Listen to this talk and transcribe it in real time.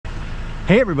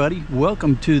Hey everybody,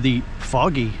 welcome to the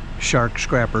Foggy Shark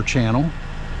Scrapper channel.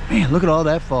 Man, look at all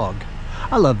that fog.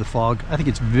 I love the fog. I think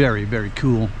it's very, very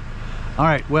cool. All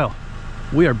right, well,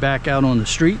 we are back out on the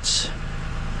streets.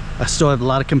 I still have a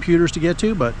lot of computers to get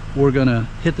to, but we're gonna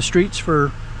hit the streets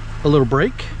for a little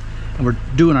break. And we're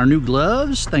doing our new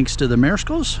gloves, thanks to the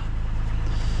Merskels.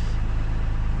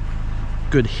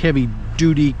 Good heavy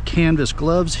duty canvas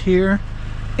gloves here.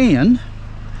 And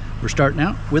we're starting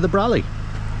out with a brolly.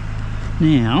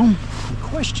 Now, the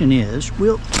question is,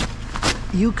 will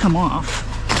you come off?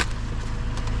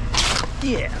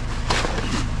 Yeah.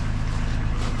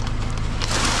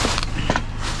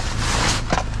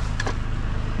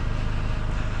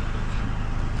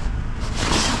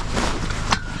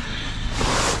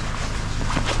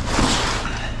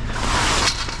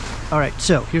 All right,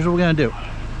 so here's what we're gonna do.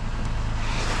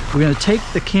 We're gonna take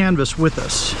the canvas with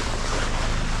us.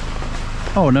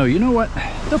 Oh no, you know what?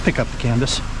 They'll pick up the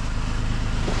canvas.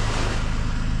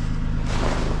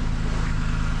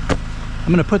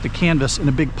 I'm gonna put the canvas in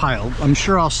a big pile. I'm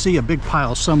sure I'll see a big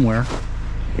pile somewhere.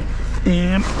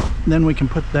 And then we can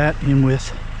put that in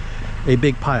with a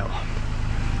big pile.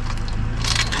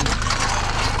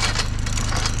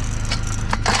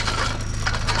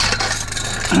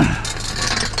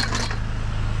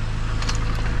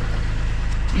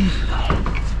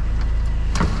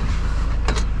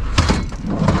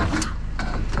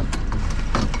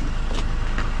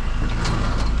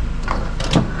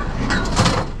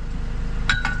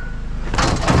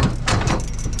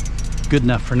 Good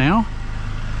enough for now.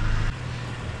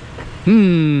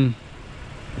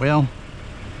 Well,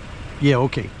 yeah,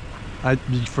 okay.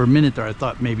 For a minute there I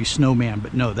thought maybe Snowman,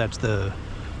 but no, that's the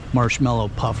marshmallow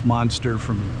puff monster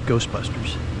from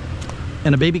Ghostbusters.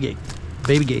 And a baby gate.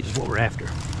 Baby gate is what we're after.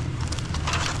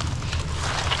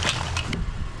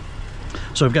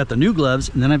 So I've got the new gloves,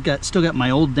 and then I've still got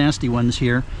my old nasty ones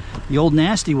here. The old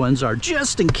nasty ones are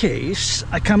just in case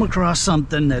I come across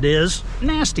something that is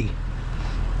nasty.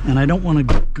 And I don't want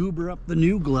to goober up the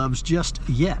new gloves just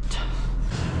yet.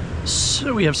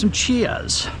 So we have some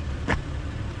chias.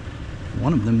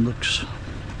 One of them looks...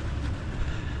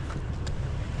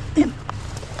 yeah,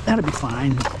 that'll be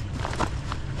fine.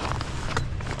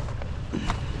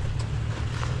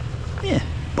 Yeah,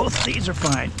 both of these are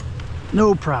fine.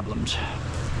 No problems.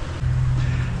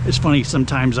 It's funny,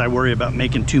 sometimes I worry about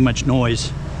making too much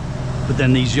noise, but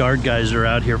then these yard guys are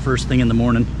out here first thing in the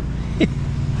morning.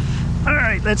 All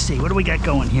right, let's see, what do we got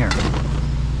going here?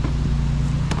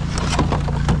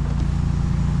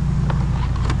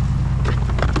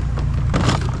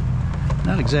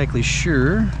 Not exactly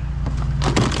sure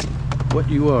what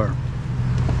you are,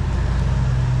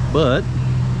 but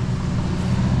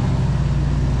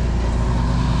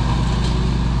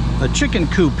a chicken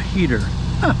coop heater.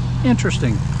 Huh,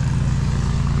 interesting.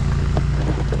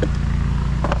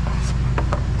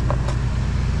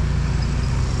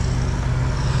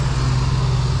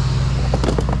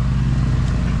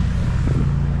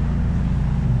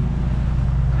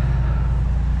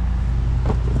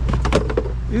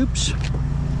 Oops.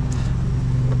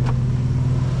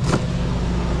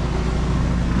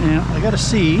 Now, I gotta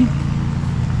see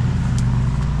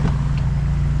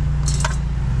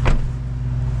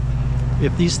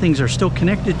if these things are still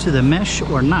connected to the mesh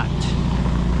or not.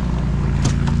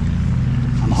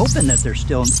 I'm hoping that they're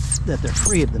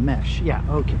free of the mesh. Yeah,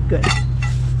 okay, good.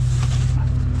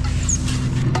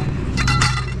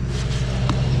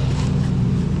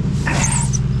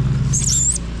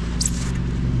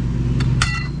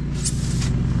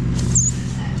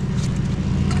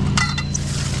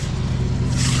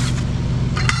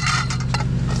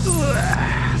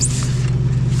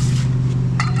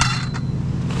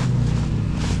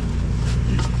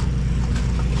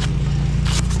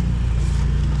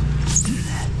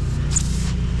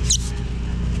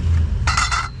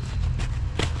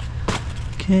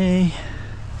 Okay.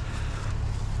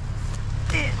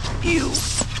 And you.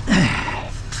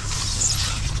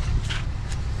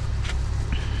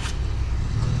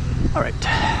 All right.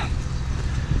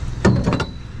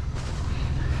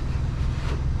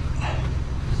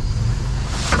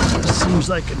 Seems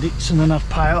like a decent enough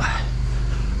pile.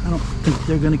 I don't think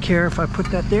they're going to care if I put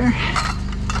that there.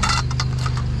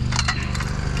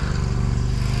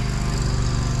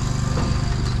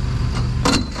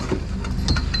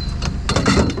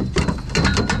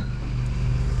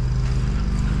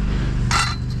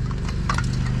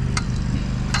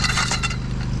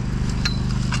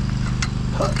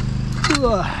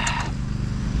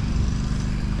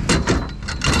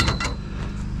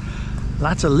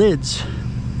 Lots of lids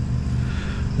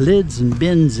and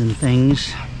bins and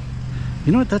things.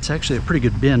 You know what, that's actually a pretty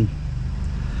good bin.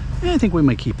 Yeah, I think we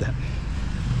might keep that.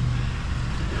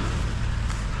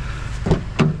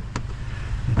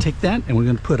 take that and we're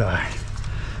going to put our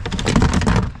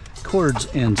cords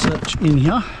and such in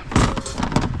here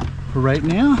for right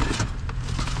now.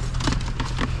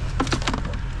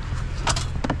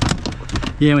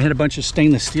 Yeah, we had a bunch of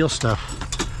stainless steel stuff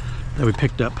that we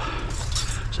picked up,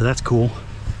 so that's cool.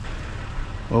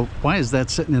 Well, why is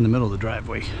that sitting in the middle of the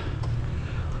driveway?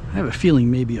 I have a feeling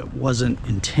maybe it wasn't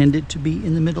intended to be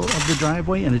in the middle of the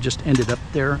driveway and it just ended up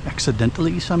there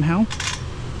accidentally somehow.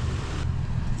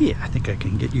 Yeah, I think I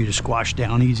can get you to squash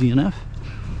down easy enough.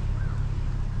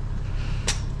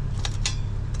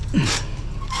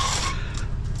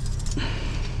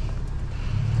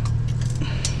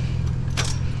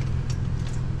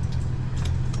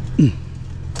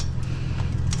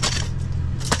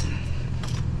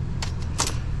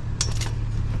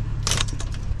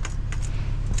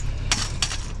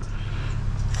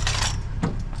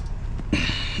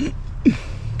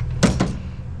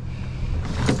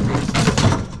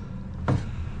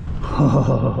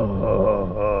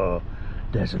 Oh,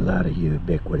 there's a lot of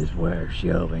ubiquitous wire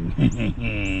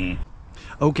shelving.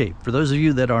 Okay, for those of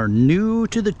you that are new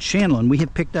to the channel, and we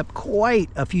have picked up quite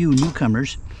a few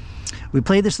newcomers, we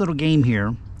play this little game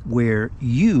here where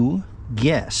you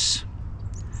guess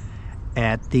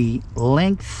at the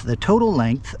length, the total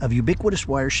length of ubiquitous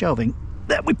wire shelving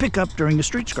that we pick up during the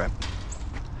street scrap.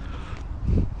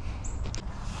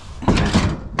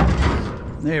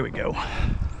 There we go.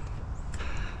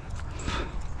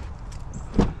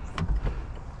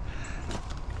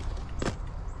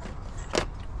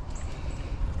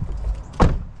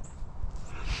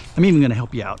 I'm even going to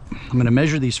help you out. I'm going to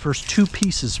measure these first two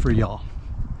pieces for y'all.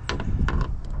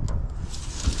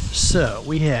 So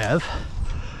we have,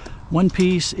 one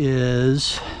piece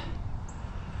is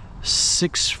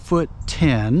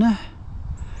 6'10",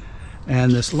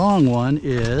 and this long one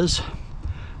is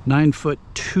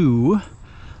 9'2",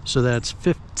 so that's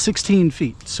 16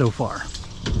 feet so far.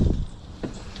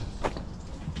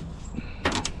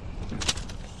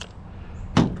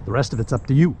 The rest of it's up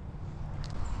to you.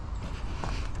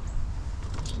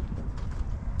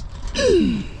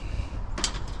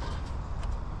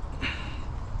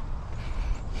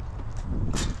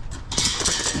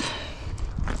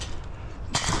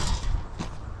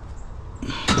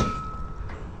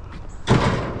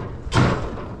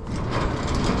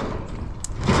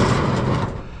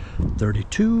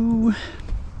 $32.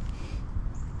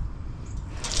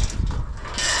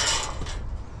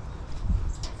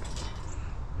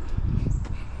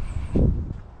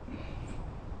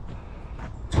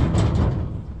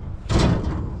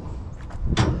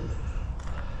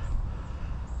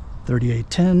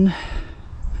 $38.10.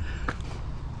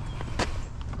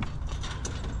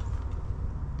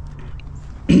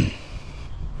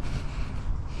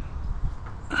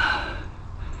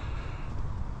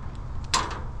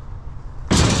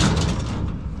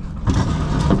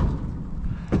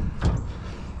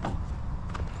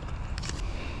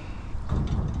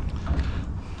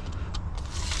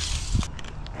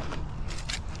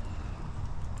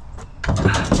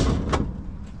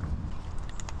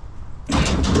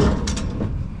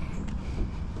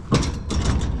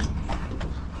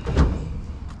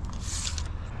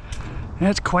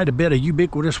 That's quite a bit of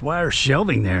ubiquitous wire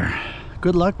shelving there.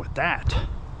 Good luck with that.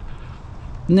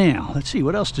 Now, let's see,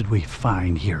 what else did we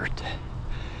find here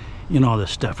in all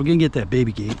this stuff? We're gonna get that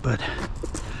baby gate, but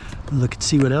look and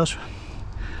see what else.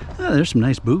 Oh, there's some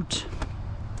nice boots.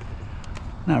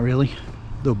 Not really,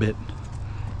 a little bit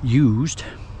used.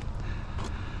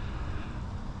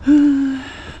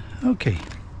 Okay,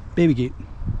 baby gate.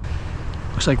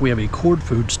 Looks like we have a cord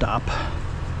food stop.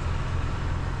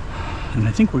 And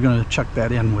I think we're going to chuck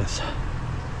that in with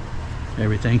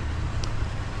everything.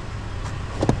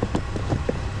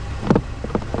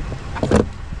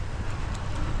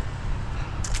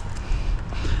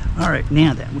 All right,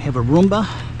 now then, we have a Roomba,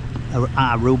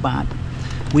 a robot.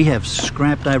 We have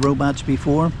scrapped iRobots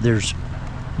before. There's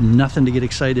nothing to get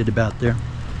excited about there.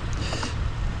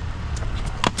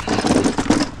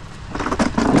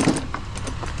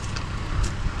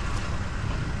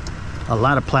 A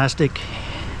lot of plastic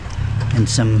and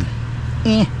some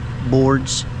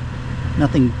boards,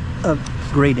 nothing of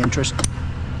great interest.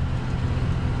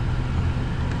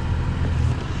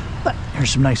 But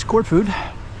here's some nice cord food.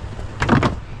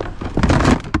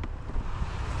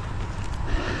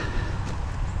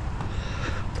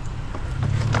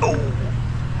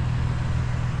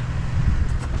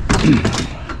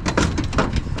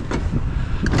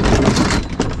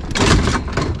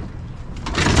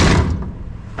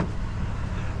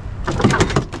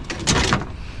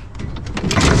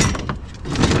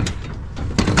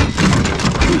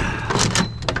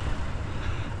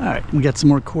 We got some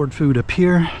more cord food up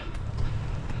here.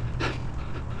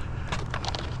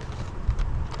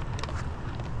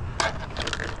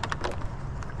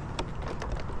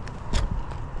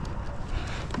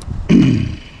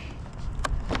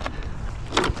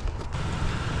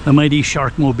 The mighty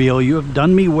Sharkmobile. You have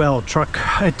done me well,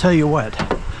 truck. I tell you what,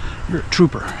 you're a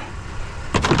trooper.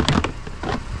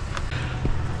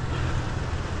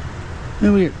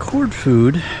 Then we got cord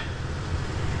food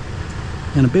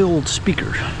and a big old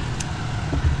speaker.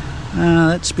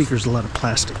 That speaker's a lot of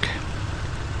plastic,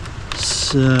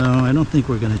 so I don't think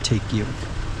we're going to take you.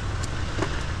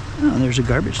 Oh, there's a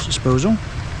garbage disposal.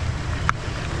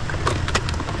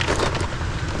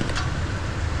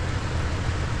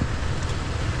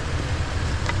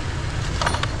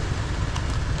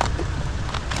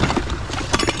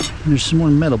 There's some more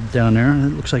metal down there.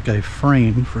 It looks like a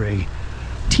frame for a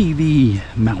TV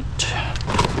mount.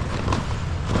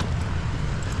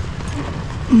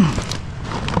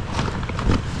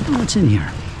 What's in here?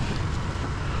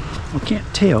 I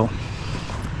can't tell.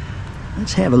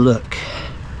 Let's have a look.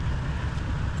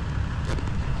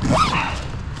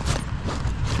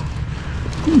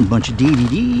 A bunch of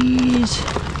DVDs,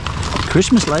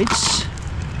 Christmas lights.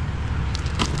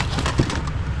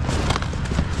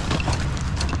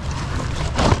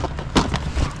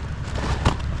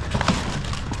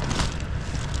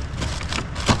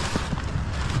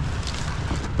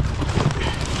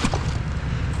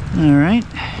 All right,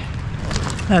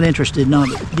 not interested in all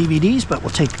the DVDs, but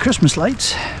we'll take the Christmas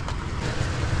lights.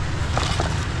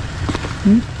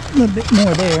 A little bit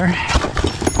more there.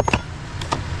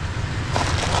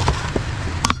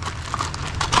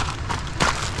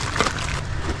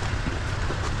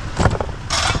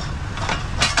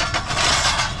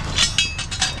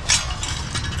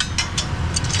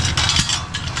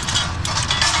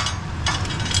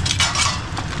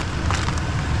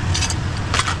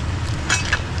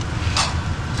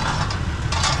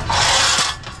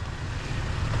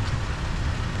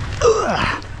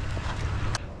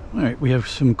 All right, we have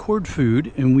some cord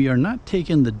food, and we are not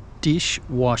taking the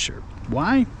dishwasher.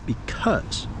 Why?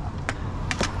 Because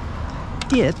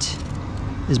it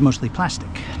is mostly plastic.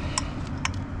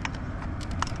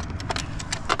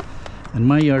 And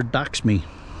my yard docks me.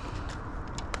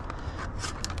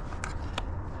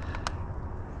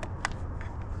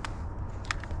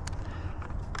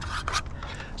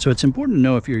 So it's important to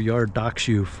know if your yard docks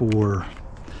you for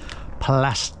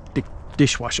plastic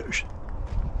dishwashers.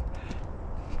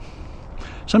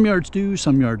 Some yards do,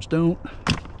 some yards don't.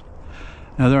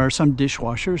 Now there are some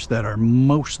dishwashers that are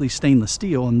mostly stainless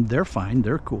steel, and they're fine,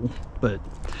 they're cool. But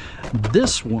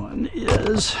this one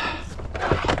is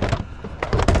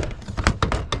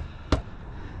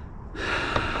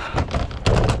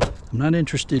I'm not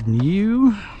interested in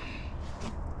you.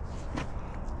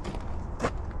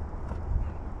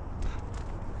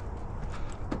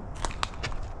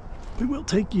 We will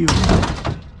take you.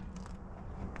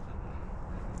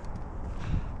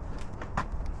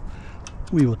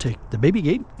 We will take the baby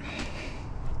gate. I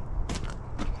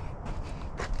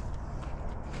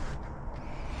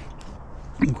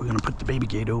think we're going to put the baby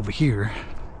gate over here.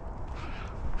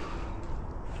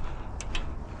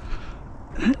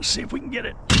 Let's see if we can get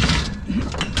it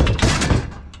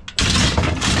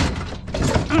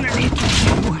underneath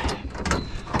you.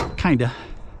 Kinda.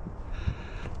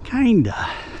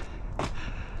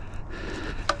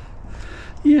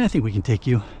 Yeah, I think we can take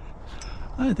you.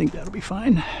 I think that'll be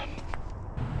fine.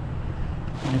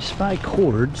 I spy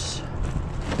cords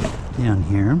down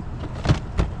here.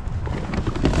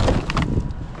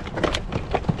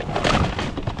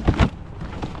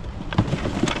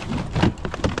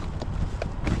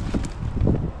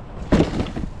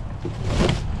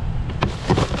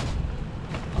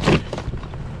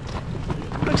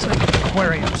 Looks like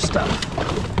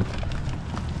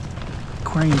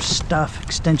aquarium stuff,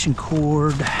 extension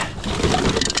cord.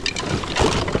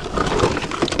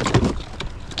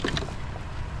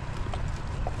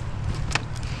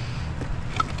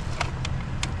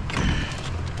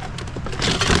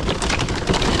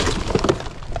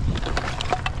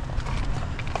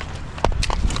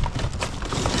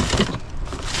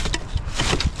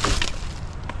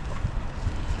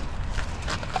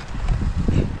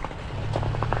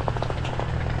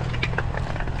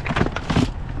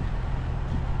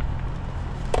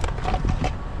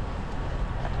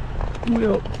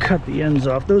 We'll cut the ends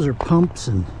off. Those are pumps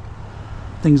and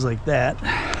things like that.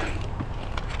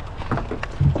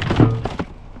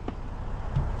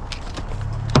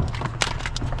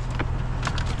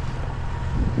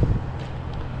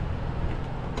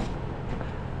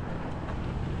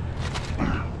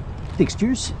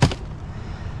 Fixtures.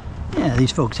 Yeah,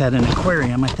 these folks had an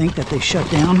aquarium, I think, that they shut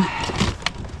down.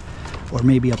 Or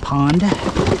maybe a pond.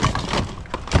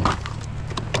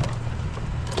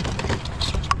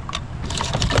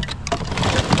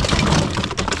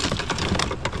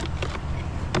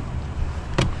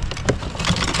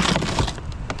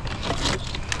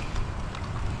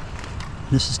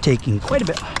 This is taking quite a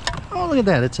bit. Oh, look at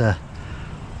that. It's a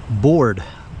board.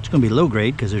 It's going to be low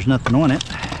grade because there's nothing on it.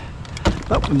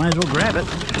 But we might as well grab it.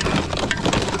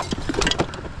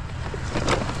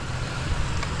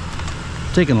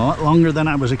 Taking a lot longer than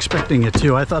I was expecting it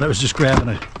to. I thought I was just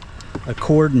grabbing a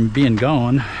cord and being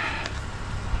gone.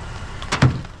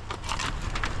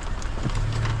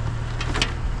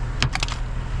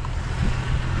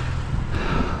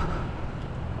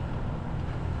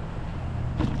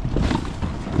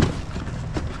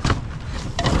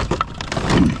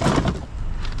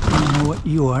 What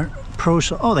you are pro.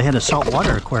 Oh, they had a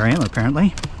saltwater aquarium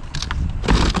apparently.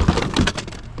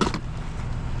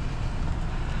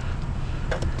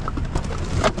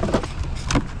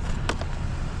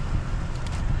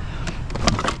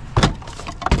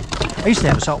 I used to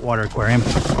have a saltwater aquarium.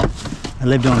 I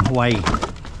lived on Hawaii.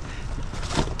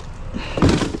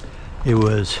 It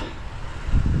was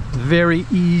very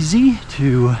easy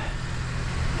to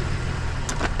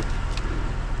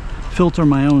filter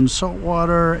my own salt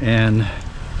water and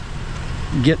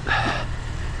get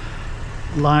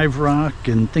live rock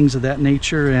and things of that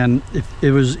nature. And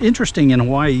it was interesting in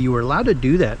Hawaii, you were allowed to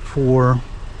do that for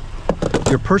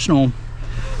your personal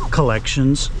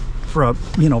collections, for a,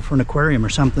 you know, for an aquarium or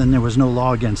something. There was no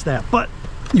law against that, but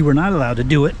you were not allowed to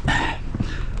do it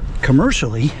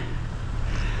commercially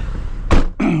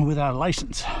without a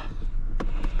license.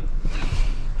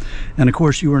 And of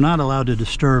course you were not allowed to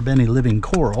disturb any living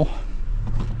coral.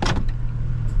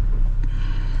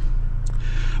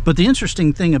 But the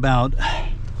interesting thing about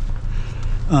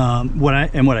what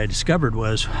I discovered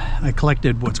was I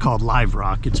collected what's called live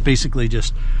rock. It's basically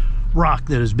just rock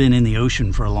that has been in the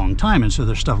ocean for a long time, and so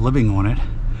there's stuff living on it.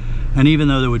 And even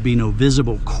though there would be no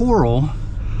visible coral,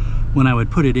 when I would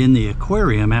put it in the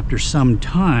aquarium, after some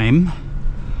time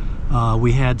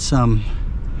we had some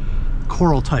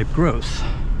coral type growth,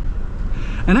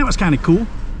 and that was kind of cool.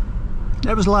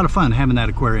 That was a lot of fun having that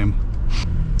aquarium.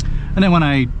 And then when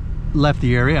I left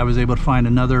the area, I was able to find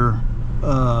another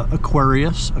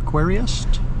aquarist,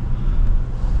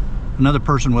 another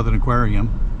person with an aquarium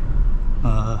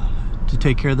to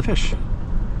take care of the fish.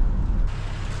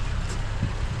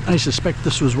 I suspect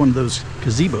this was one of those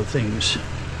gazebo things.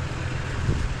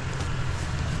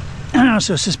 And I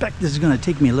also suspect this is going to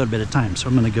take me a little bit of time, so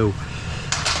I'm going to go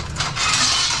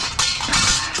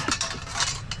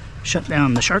shut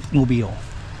down the Sharkmobile.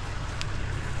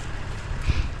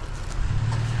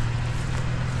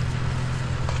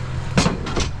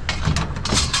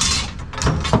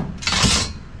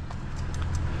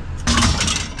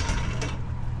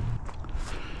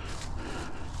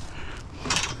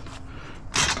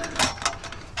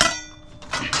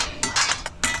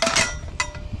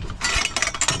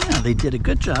 They did a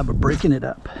good job of breaking it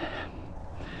up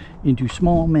into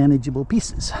small, manageable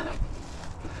pieces.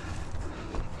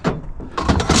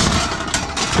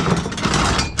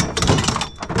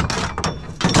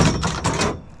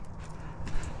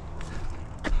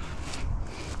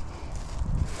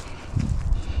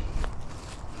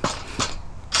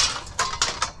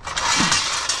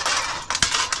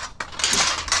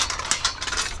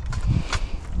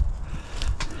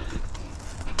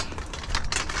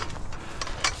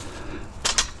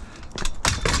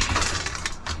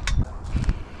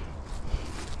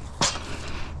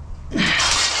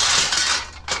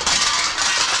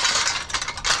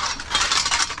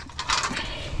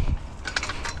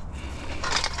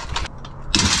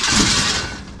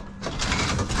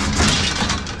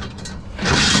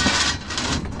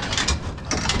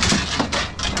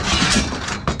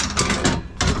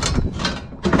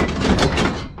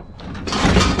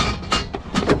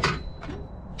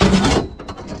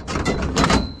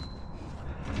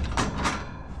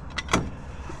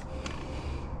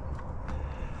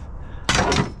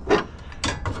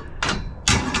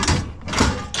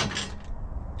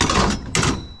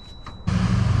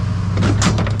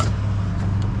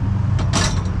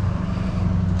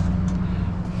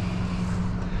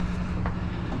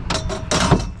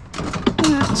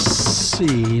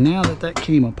 See, now that that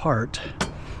came apart,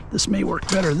 this may work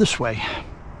better this way.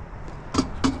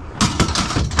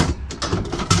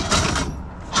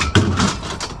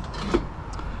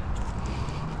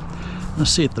 Let's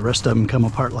see if the rest of them come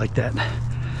apart like that,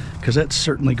 because that's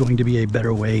certainly going to be a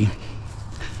better way.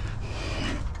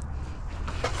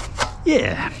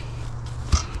 Yeah.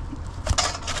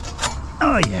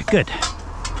 Oh yeah, good.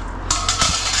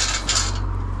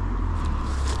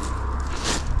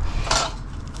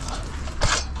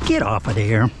 Get off of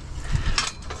there.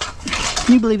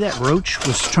 Can you believe that roach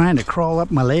was trying to crawl up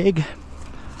my leg?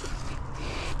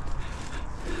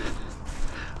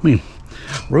 I mean,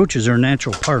 Roaches are a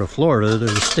natural part of Florida. They're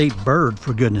the state bird,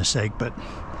 for goodness sake, but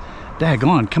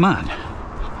daggone, come on.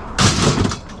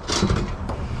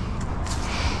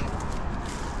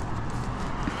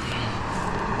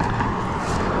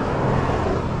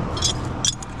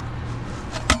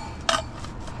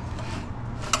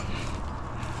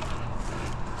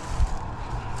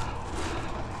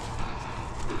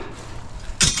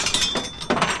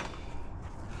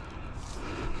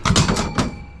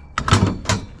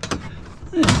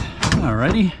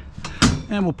 Alrighty,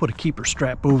 and we'll put a keeper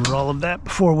strap over all of that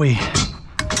before we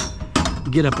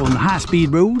get up on the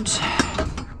high-speed roads.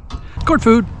 Cord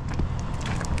food.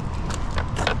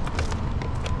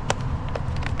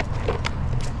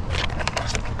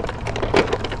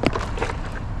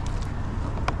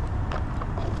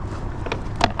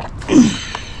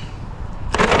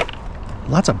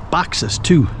 Lots of boxes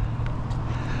too,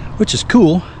 which is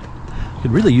cool.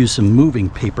 Could really use some moving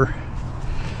paper.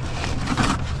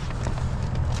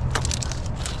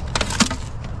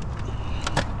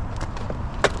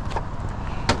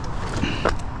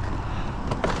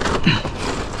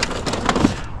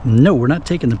 No, we're not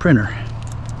taking the printer.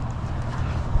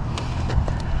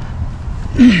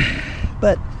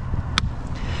 But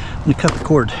I'm gonna cut the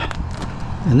cord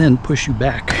and then push you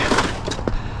back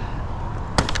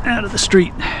out of the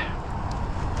street.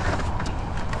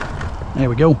 There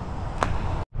we go.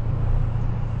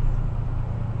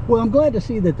 Well, I'm glad to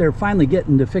see that they're finally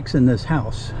getting to fixing this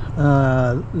house.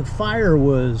 The fire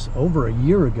was over a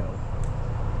year ago.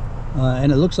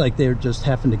 And it looks like they're just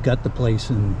having to gut the place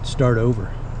and start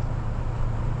over.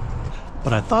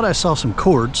 But I thought I saw some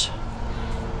cords.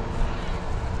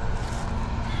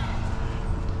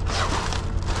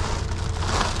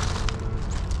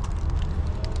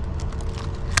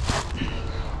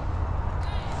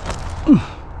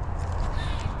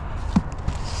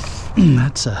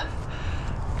 That's a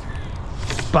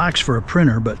box for a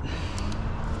printer, but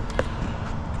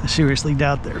I seriously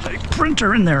doubt there's a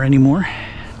printer in there anymore.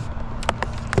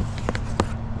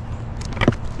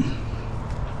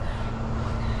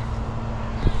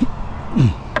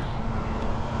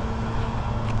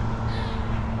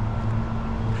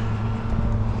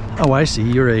 Oh, I see.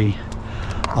 You're a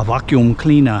vacuum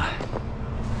cleaner.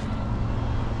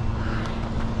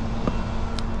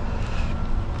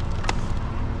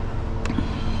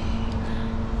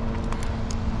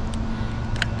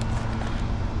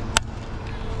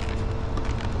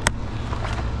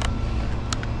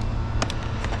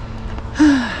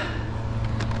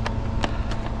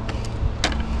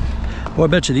 Well, I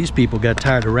bet you these people got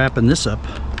tired of wrapping this up.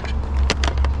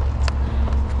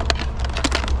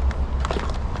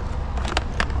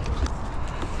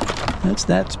 That's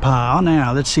that pile.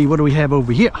 Now, let's see, what do we have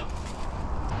over here?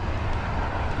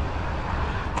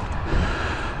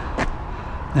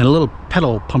 And a little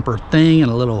pedal pumper thing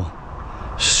and a little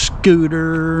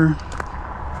scooter.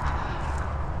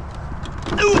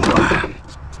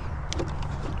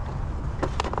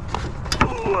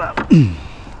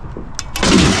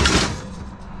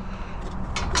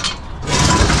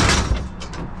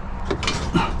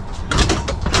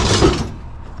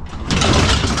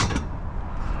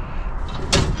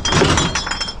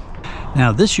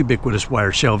 Now, this ubiquitous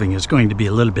wire shelving is going to be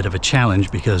a little bit of a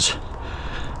challenge because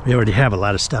we already have a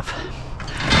lot of stuff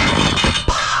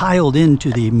piled into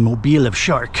the mobile of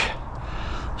Shark.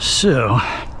 So,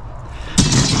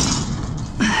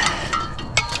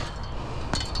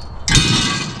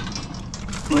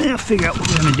 we'll figure out what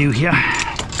we're going to do here.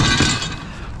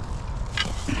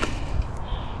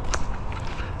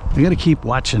 We got to keep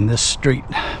watching this street.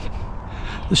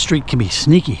 This street can be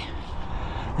sneaky.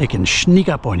 They can sneak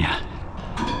up on you.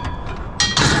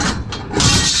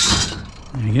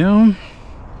 There you go.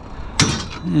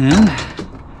 And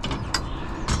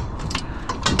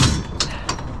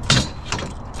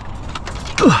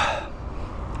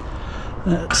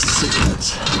let's see,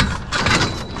 let's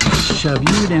shove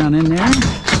you down in there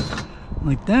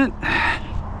like that.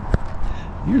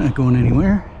 You're not going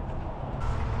anywhere.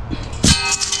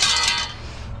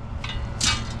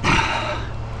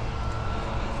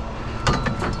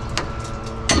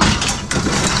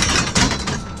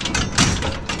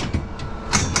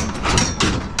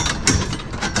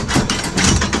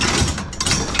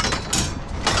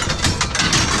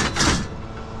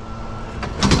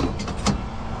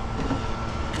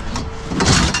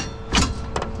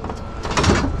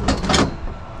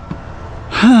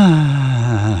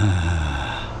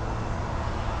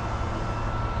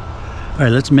 All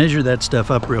right, let's measure that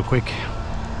stuff up real quick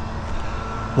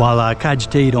while I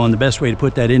cogitate on the best way to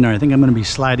put that in there. I think I'm going to be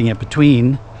sliding it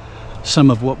between some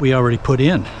of what we already put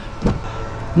in.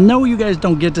 No, you guys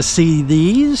don't get to see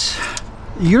these,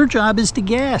 Your job is to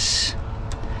guess.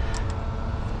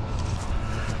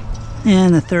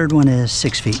 And the third one is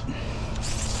 6 feet.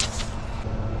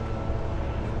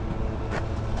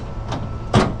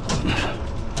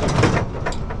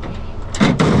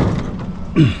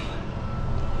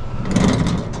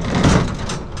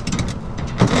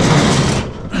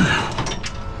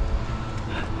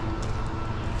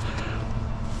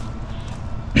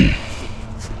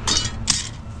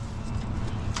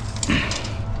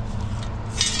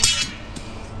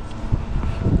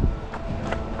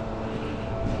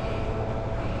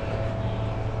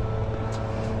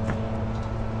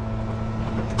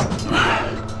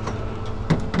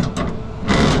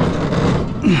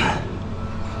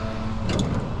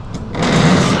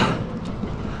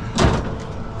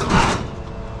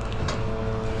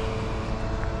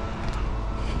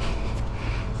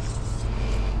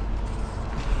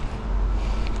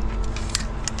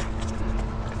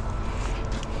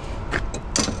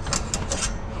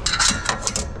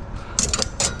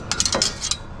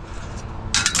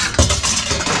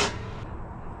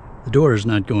 The door is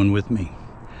not going with me,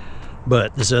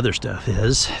 but this other stuff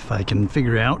is, if I can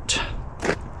figure out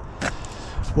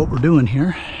what we're doing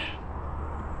here.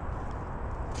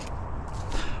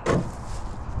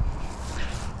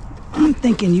 I'm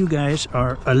thinking you guys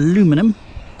are aluminum.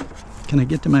 Can I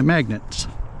get to my magnets?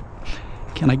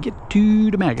 Can I get to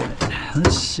the magnet?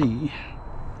 Let's see.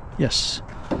 Yes.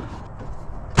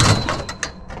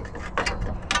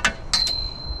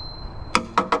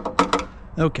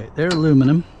 Okay, they're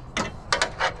aluminum.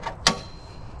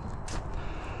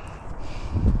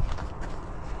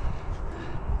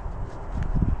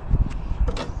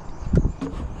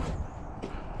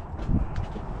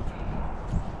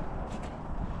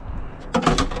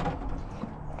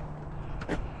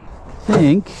 I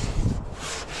think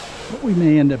what we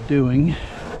may end up doing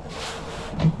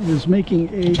is making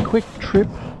a quick trip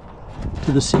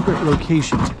to the secret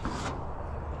location.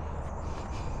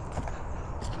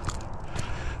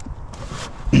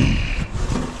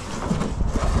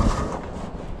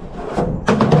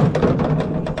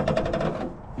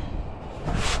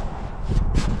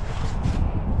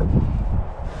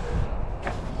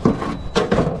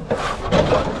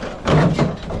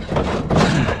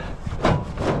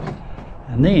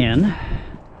 And then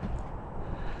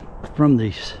from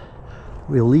these,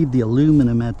 we'll leave the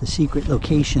aluminum at the secret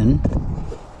location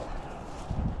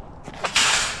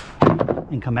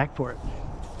and come back for it.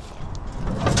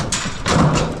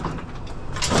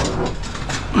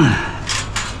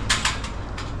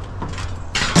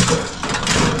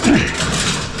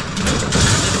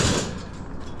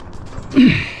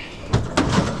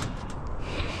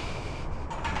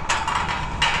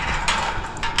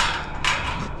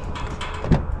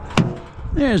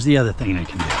 There's the other thing I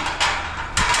can do.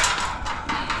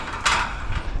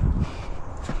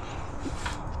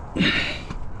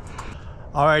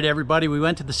 All right, everybody, we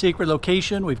went to the secret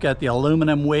location. We've got the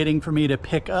aluminum waiting for me to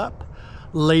pick up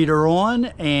later on,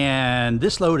 and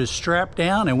this load is strapped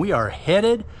down and we are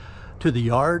headed to the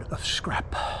yard of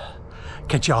scrap.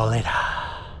 Catch y'all later.